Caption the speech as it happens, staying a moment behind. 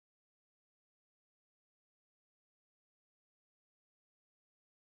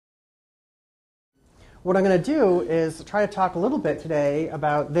what I'm going to do is try to talk a little bit today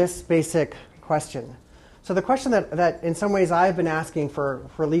about this basic question. So the question that in some ways I've been asking for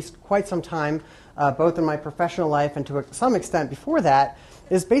at least quite some time, both in my professional life and to some extent before that,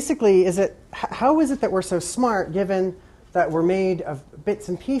 is basically, how is it that we're so smart given that we're made of bits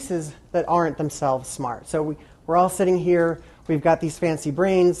and pieces that aren't themselves smart? So we're all sitting here, we've got these fancy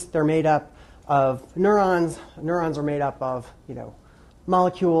brains, they're made up of neurons. Neurons are made up of,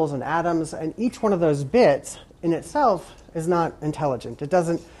 molecules and atoms, and each one of those bits in itself is not intelligent. It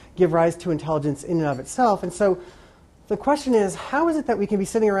doesn't give rise to intelligence in and of itself. And so the question is, how is it that we can be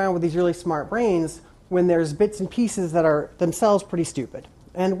sitting around with these really smart brains when there's bits and pieces that are themselves pretty stupid?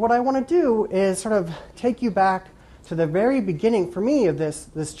 And what I want to do is sort of take you back to the very beginning for me of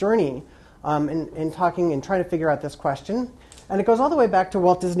this journey in talking and trying to figure out this question. And it goes all the way back to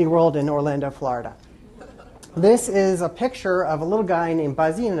Walt Disney World in Orlando, Florida. This is a picture of a little guy named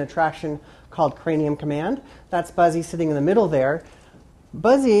Buzzy in an attraction called Cranium Command. That's Buzzy sitting in the middle there.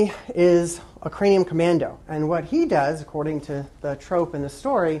 Buzzy is a cranium commando, and what he does, according to the trope in the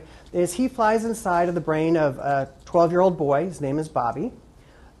story, is he flies inside of the brain of a 12-year-old boy. His name is Bobby,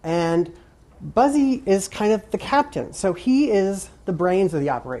 and Buzzy is kind of the captain, so he is the brains of the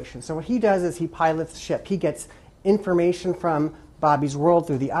operation. So what he does is he pilots the ship. He gets information from Bobby's world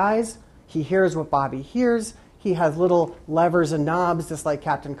through the eyes. He hears what Bobby hears. He has little levers and knobs, just like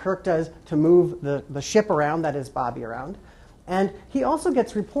Captain Kirk does, to move the ship around, that is Bobby, around. And he also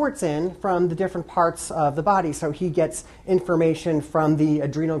gets reports in from the different parts of the body. So he gets information from the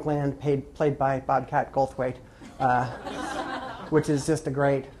adrenal gland played by Bobcat Goldthwait, which is just a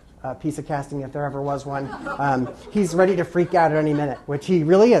great piece of casting if there ever was one. He's ready to freak out at any minute, which he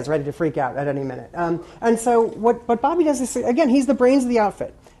really is ready to freak out at any minute. And so what Bobby does is, again, he's the brains of the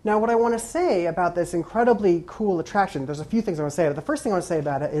outfit. Now, what I want to say about this incredibly cool attraction, there's a few things I want to say. But the first thing I want to say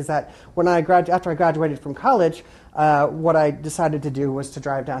about it is that after I graduated from college, what I decided to do was to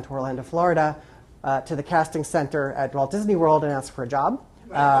drive down to Orlando, Florida, to the casting center at Walt Disney World and ask for a job.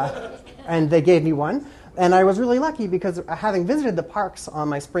 And they gave me one. And I was really lucky because having visited the parks on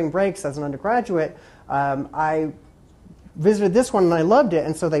my spring breaks as an undergraduate, I visited this one and I loved it,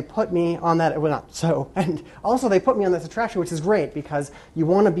 and so they put me on that. Well, not so. And also they put me on this attraction, which is great because you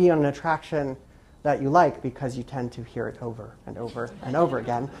want to be on an attraction that you like because you tend to hear it over and over and over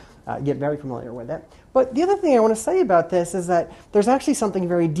again. Get very familiar with it. But the other thing I want to say about this is that there's actually something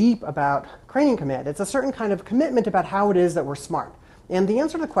very deep about Cranium Command. It's a certain kind of commitment about how it is that we're smart. And the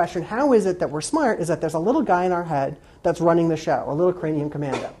answer to the question, how is it that we're smart, is that there's a little guy in our head that's running the show, a little cranium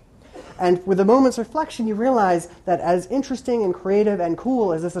commando. And with a moment's reflection, you realize that as interesting and creative and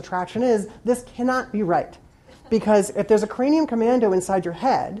cool as this attraction is, this cannot be right. Because if there's a cranium commando inside your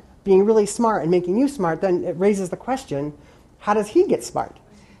head, being really smart and making you smart, then it raises the question, how does he get smart?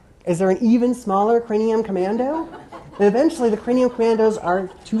 Is there an even smaller cranium commando? And eventually the cranium commandos are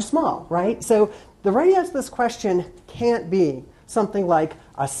too small, right? So the right answer to this question can't be something like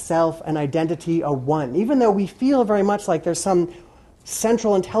a self, an identity, a one. Even though we feel very much like there's some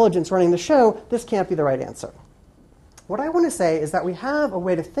central intelligence running the show, this can't be the right answer. What I want to say is that we have a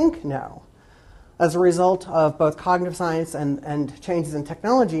way to think now, as a result of both cognitive science and changes in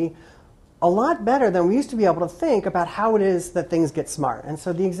technology, a lot better than we used to be able to think about how it is that things get smart. And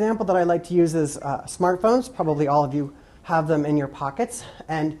so the example that I like to use is smartphones. Probably all of you have them in your pockets.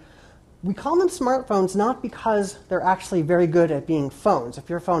 And we call them smartphones not because they're actually very good at being phones. If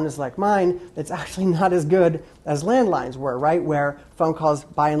your phone is like mine, it's actually not as good as landlines were, right? Where phone calls,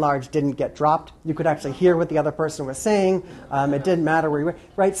 by and large, didn't get dropped. You could actually hear what the other person was saying. It didn't matter where you were,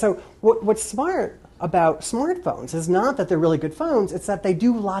 right? So what's smart about smartphones is not that they're really good phones. It's that they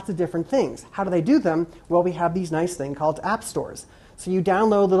do lots of different things. How do they do them? Well, we have these nice things called app stores. So you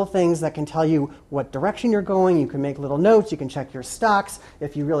download little things that can tell you what direction you're going. You can make little notes. You can check your stocks.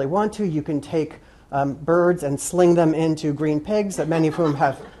 If you really want to, you can take birds and sling them into green pigs, that many of whom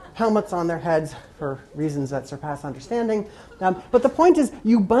have helmets on their heads for reasons that surpass understanding. But the point is,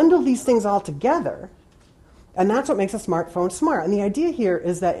 you bundle these things all together, and that's what makes a smartphone smart. And the idea here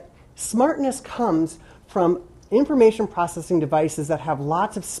is that smartness comes from information processing devices that have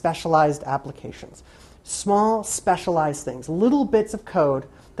lots of specialized applications. Small, specialized things, little bits of code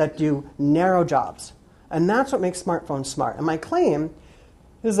that do narrow jobs. And that's what makes smartphones smart. And my claim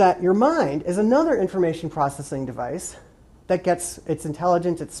is that your mind is another information processing device that gets its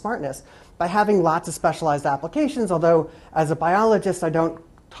intelligence, its smartness, by having lots of specialized applications, although as a biologist, I don't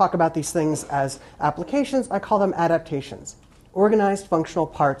talk about these things as applications. I call them adaptations, organized functional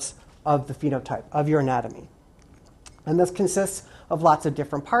parts of the phenotype, of your anatomy. And this consists of lots of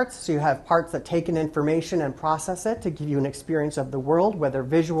different parts. So you have parts that take in information and process it to give you an experience of the world, whether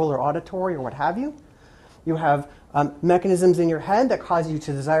visual or auditory or what have you. You have mechanisms in your head that cause you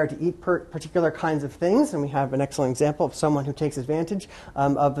to desire to eat particular kinds of things, and we have an excellent example of someone who takes advantage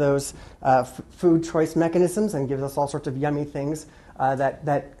of those food choice mechanisms and gives us all sorts of yummy things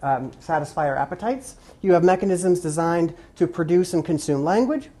that satisfy our appetites. You have mechanisms designed to produce and consume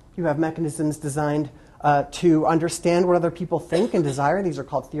language. You have mechanisms designed to understand what other people think and desire. These are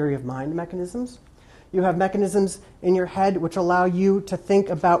called theory of mind mechanisms. You have mechanisms in your head which allow you to think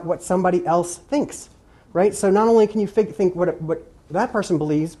about what somebody else thinks. Right? So not only can you think what that person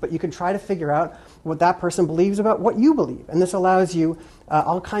believes, but you can try to figure out what that person believes about what you believe. And this allows you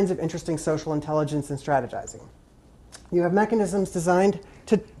all kinds of interesting social intelligence and strategizing. You have mechanisms designed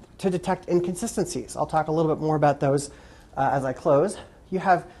to detect inconsistencies. I'll talk a little bit more about those as I close. You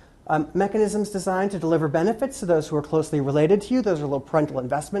have mechanisms designed to deliver benefits to those who are closely related to you. Those are little parental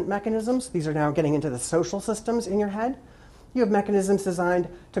investment mechanisms. These are now getting into the social systems in your head. You have mechanisms designed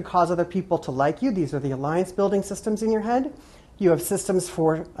to cause other people to like you. These are the alliance building systems in your head. You have systems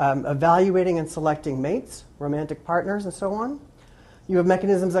for evaluating and selecting mates, romantic partners, and so on. You have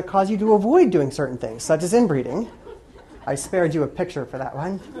mechanisms that cause you to avoid doing certain things, such as inbreeding. I spared you a picture for that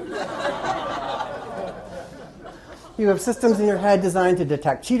one. You have systems in your head designed to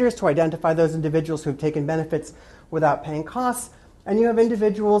detect cheaters, to identify those individuals who have taken benefits without paying costs. And you have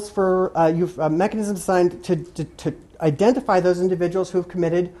individuals mechanisms designed to identify those individuals who have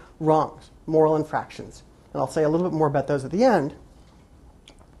committed wrongs, moral infractions. And I'll say a little bit more about those at the end.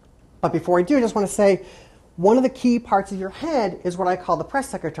 But before I do, I just want to say one of the key parts of your head is what I call the press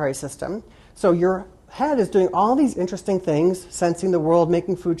secretary system. So your head is doing all these interesting things, sensing the world,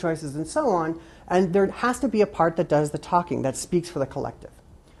 making food choices, and so on. And there has to be a part that does the talking, that speaks for the collective.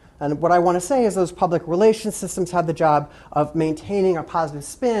 And what I want to say is those public relations systems have the job of maintaining a positive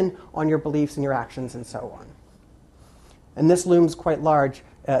spin on your beliefs and your actions and so on. And this looms quite large,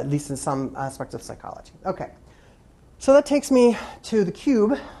 at least in some aspects of psychology. Okay, so that takes me to the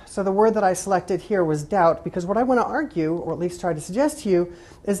cube. So the word that I selected here was doubt, because what I want to argue, or at least try to suggest to you,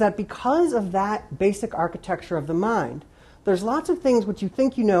 is that because of that basic architecture of the mind, there's lots of things which you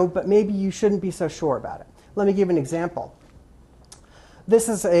think you know, but maybe you shouldn't be so sure about it. Let me give an example. This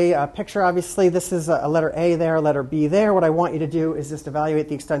is a picture, obviously. This is a letter A there, a letter B there. What I want you to do is just evaluate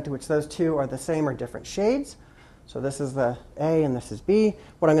the extent to which those two are the same or different shades. So this is the A and this is B.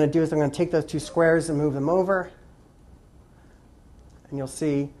 What I'm going to do is I'm going to take those two squares and move them over. And you'll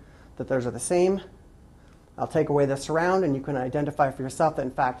see that those are the same. I'll take away the surround, and you can identify for yourself that,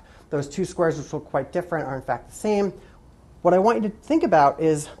 in fact, those two squares, which look quite different, are, in fact, the same. What I want you to think about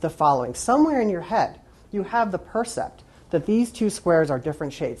is the following. Somewhere in your head, you have the percept that these two squares are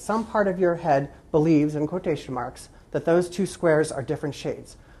different shades. Some part of your head believes, in quotation marks, that those two squares are different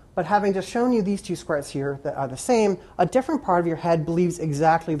shades. But having just shown you these two squares here that are the same, a different part of your head believes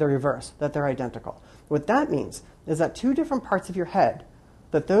exactly the reverse, that they're identical. What that means is that two different parts of your head,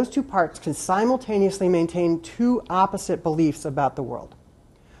 that those two parts can simultaneously maintain two opposite beliefs about the world.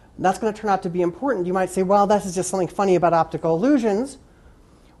 And that's going to turn out to be important. You might say, well, this is just something funny about optical illusions.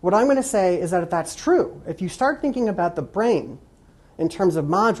 What I'm going to say is that if that's true, if you start thinking about the brain in terms of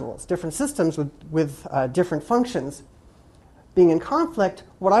modules, different systems with different functions being in conflict,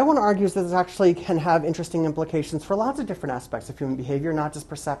 what I want to argue is that this actually can have interesting implications for lots of different aspects of human behavior, not just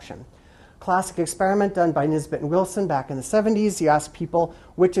perception. Classic experiment done by Nisbet and Wilson back in the 70s. You ask people,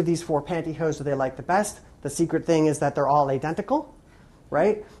 which of these four pantyhose do they like the best? The secret thing is that they're all identical,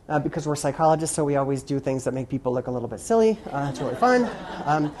 right? Because we're psychologists, so we always do things that make people look a little bit silly. It's really fun.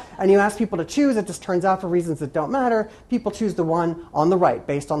 And you ask people to choose. It just turns out, for reasons that don't matter, people choose the one on the right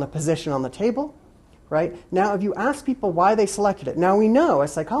based on the position on the table. Right? Now, if you ask people why they selected it, now we know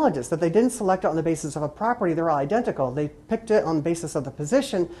as psychologists that they didn't select it on the basis of a property. They're all identical. They picked it on the basis of the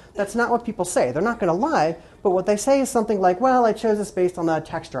position. That's not what people say. They're not going to lie, but what they say is something like, well, I chose this based on the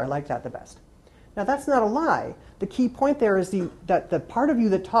texture. I like that the best. Now, that's not a lie. The key point there is that the part of you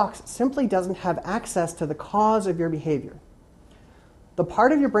that talks simply doesn't have access to the cause of your behavior. The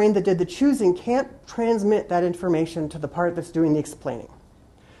part of your brain that did the choosing can't transmit that information to the part that's doing the explaining.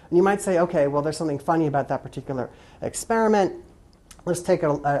 And you might say, okay, well, there's something funny about that particular experiment. Let's take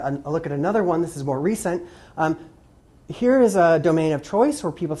a look at another one. This is more recent. Here is a domain of choice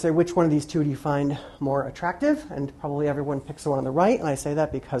where people say, which one of these two do you find more attractive? And probably everyone picks the one on the right. And I say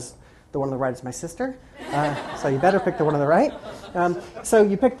that because the one on the right is my sister. So you better pick the one on the right. So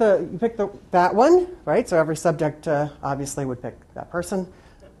you pick that one, right? So every subject obviously would pick that person.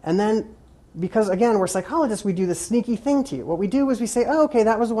 And then, because, again, we're psychologists, we do this sneaky thing to you. What we do is we say, oh, okay,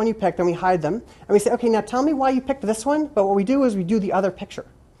 that was the one you picked, and we hide them. And we say, okay, now tell me why you picked this one. But what we do is we do the other picture.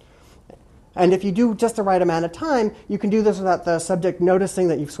 And if you do just the right amount of time, you can do this without the subject noticing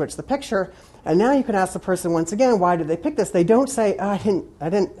that you've switched the picture. And now you can ask the person once again, why did they pick this? They don't say, oh, I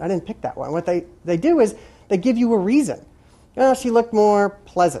didn't pick that one. What they do is they give you a reason. Oh, she looked more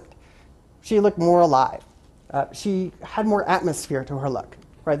pleasant. She looked more alive. She had more atmosphere to her look.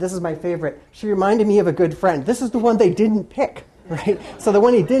 Right? This is my favorite. She reminded me of a good friend. This is the one they didn't pick. Right? So the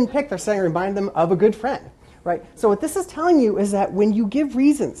one he didn't pick, they're saying remind them of a good friend. Right? So what this is telling you is that when you give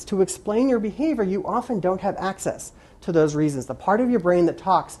reasons to explain your behavior, you often don't have access to those reasons. The part of your brain that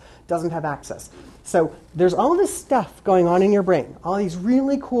talks doesn't have access. So there's all this stuff going on in your brain, all these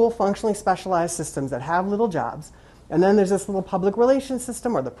really cool functionally specialized systems that have little jobs. And then there's this little public relations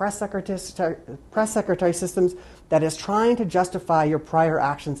system or the press secretary systems that is trying to justify your prior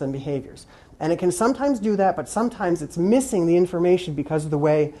actions and behaviors. And it can sometimes do that, but sometimes it's missing the information because of the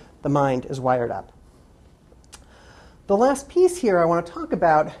way the mind is wired up. The last piece here I want to talk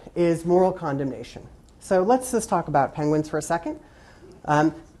about is moral condemnation. So let's just talk about penguins for a second.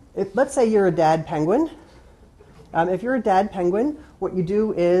 Let's say you're a dad penguin. If you're a dad penguin, what you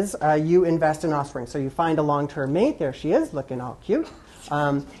do is you invest in offspring. So you find a long-term mate. There she is, looking all cute.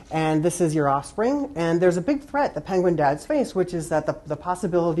 And this is your offspring. And there's a big threat that penguin dads face, which is that the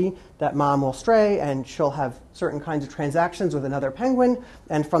possibility that mom will stray and she'll have certain kinds of transactions with another penguin.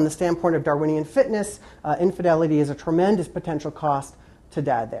 And from the standpoint of Darwinian fitness, infidelity is a tremendous potential cost to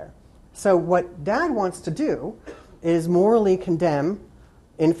dad there. So what dad wants to do is morally condemn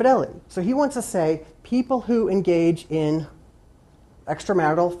infidelity. So he wants to say people who engage in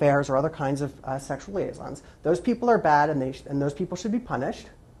extramarital affairs or other kinds of sexual liaisons, those people are bad and those people should be punished.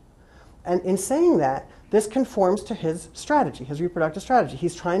 And in saying that, this conforms to his strategy, his reproductive strategy.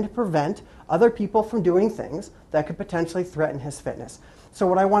 He's trying to prevent other people from doing things that could potentially threaten his fitness. So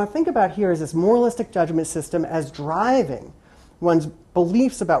what I want to think about here is this moralistic judgment system as driving one's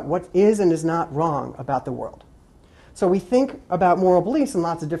beliefs about what is and is not wrong about the world. So we think about moral beliefs in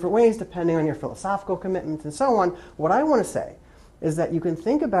lots of different ways, depending on your philosophical commitments and so on. What I want to say is that you can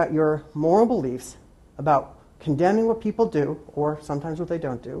think about your moral beliefs about condemning what people do, or sometimes what they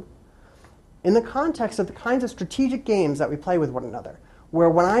don't do, in the context of the kinds of strategic games that we play with one another, where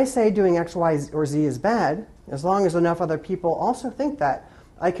when I say doing X, Y, or Z is bad, as long as enough other people also think that,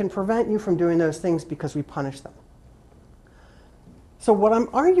 I can prevent you from doing those things because we punish them. So what I'm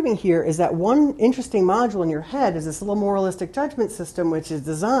arguing here is that one interesting module in your head is this little moralistic judgment system, which is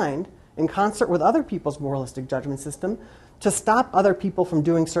designed in concert with other people's moralistic judgment system to stop other people from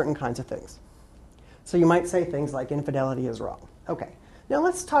doing certain kinds of things. So you might say things like infidelity is wrong. Okay, now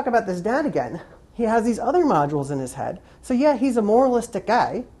let's talk about this dad again. He has these other modules in his head. So yeah, he's a moralistic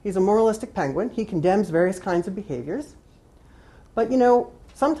guy. He's a moralistic penguin. He condemns various kinds of behaviors. But you know,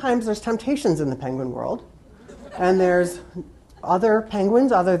 sometimes there's temptations in the penguin world. And there's other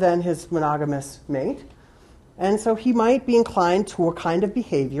penguins other than his monogamous mate. And so he might be inclined to a kind of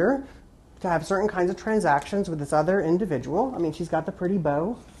behavior, to have certain kinds of transactions with this other individual. I mean, she's got the pretty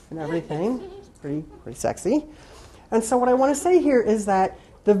bow and everything. Pretty sexy. And so what I want to say here is that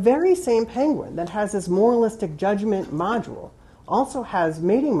the very same penguin that has this moralistic judgment module also has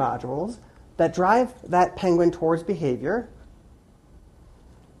mating modules that drive that penguin towards behavior,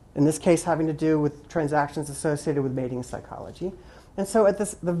 in this case having to do with transactions associated with mating psychology. And so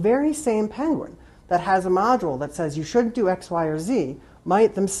the very same penguin that has a module that says you shouldn't do X, Y, or Z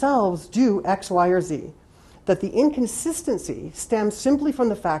might themselves do X, Y, or Z. That the inconsistency stems simply from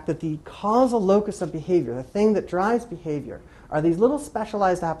the fact that the causal locus of behavior, the thing that drives behavior, are these little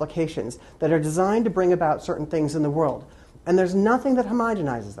specialized applications that are designed to bring about certain things in the world. And there's nothing that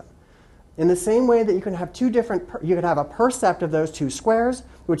homogenizes them. In the same way that you can have you could have a percept of those two squares,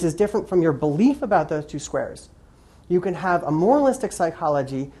 which is different from your belief about those two squares. You can have a moralistic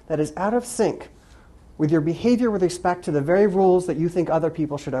psychology that is out of sync with your behavior with respect to the very rules that you think other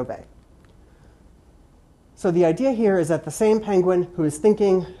people should obey. So the idea here is that the same penguin who is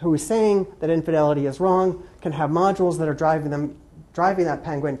saying that infidelity is wrong can have modules that are driving that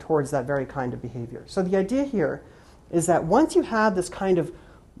penguin towards that very kind of behavior. So the idea here is that once you have this kind of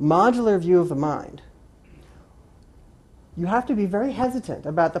modular view of the mind, you have to be very hesitant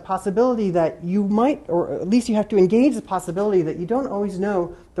about the possibility that you might, or at least you have to engage the possibility that you don't always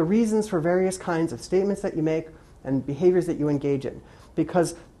know the reasons for various kinds of statements that you make and behaviors that you engage in.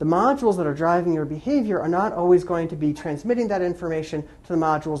 Because the modules that are driving your behavior are not always going to be transmitting that information to the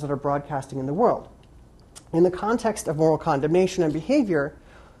modules that are broadcasting in the world. In the context of moral condemnation and behavior,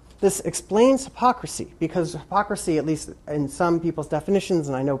 this explains hypocrisy, because hypocrisy, at least in some people's definitions,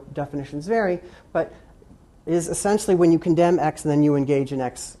 and I know definitions vary, but is essentially when you condemn X and then you engage in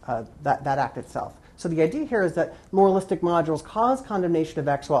X, that act itself. So the idea here is that moralistic modules cause condemnation of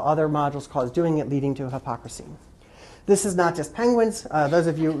X while other modules cause doing it, leading to hypocrisy. This is not just penguins. Those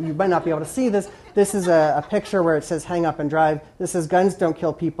of you might not be able to see this. This is a picture where it says hang up and drive. This says guns don't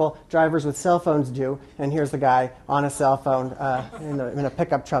kill people, drivers with cell phones do. And here's the guy on a cell phone in a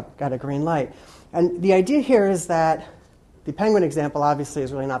pickup truck, got a green light. And the idea here is that the penguin example obviously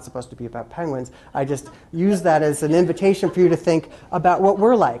is really not supposed to be about penguins. I just use that as an invitation for you to think about what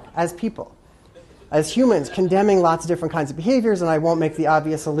we're like as people, as humans, condemning lots of different kinds of behaviors, and I won't make the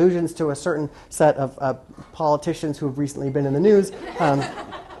obvious allusions to a certain set of politicians who have recently been in the news. I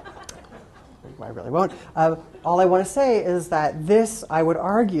really won't. All I want to say is that this, I would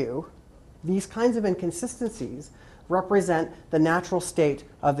argue, these kinds of inconsistencies represent the natural state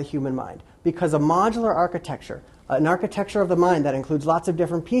of the human mind. Because a modular architecture, an architecture of the mind that includes lots of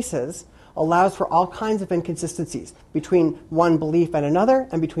different pieces, allows for all kinds of inconsistencies between one belief and another,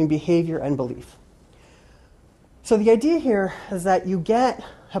 and between behavior and belief. So the idea here is that you get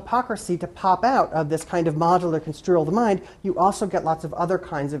hypocrisy to pop out of this kind of modular construal of the mind. You also get lots of other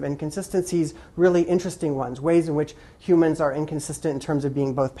kinds of inconsistencies, really interesting ones, ways in which humans are inconsistent in terms of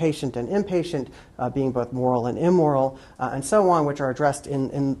being both patient and impatient, being both moral and immoral, and so on, which are addressed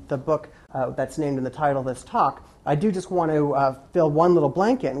in the book that's named in the title of this talk. I do just want to fill one little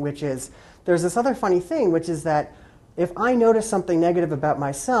blank in, which is there's this other funny thing, which is that if I notice something negative about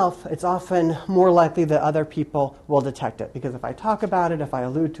myself, it's often more likely that other people will detect it. Because if I talk about it, if I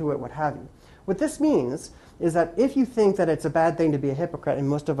allude to it, what have you. What this means is that if you think that it's a bad thing to be a hypocrite, and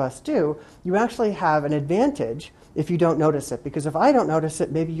most of us do, you actually have an advantage if you don't notice it. Because if I don't notice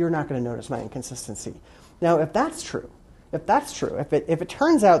it, maybe you're not going to notice my inconsistency. Now, if that's true, if it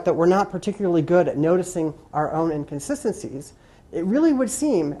turns out that we're not particularly good at noticing our own inconsistencies, it really would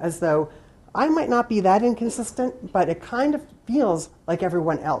seem as though I might not be that inconsistent, but it kind of feels like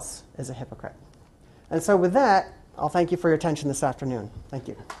everyone else is a hypocrite. And so with that, I'll thank you for your attention this afternoon. Thank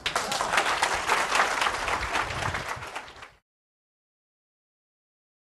you.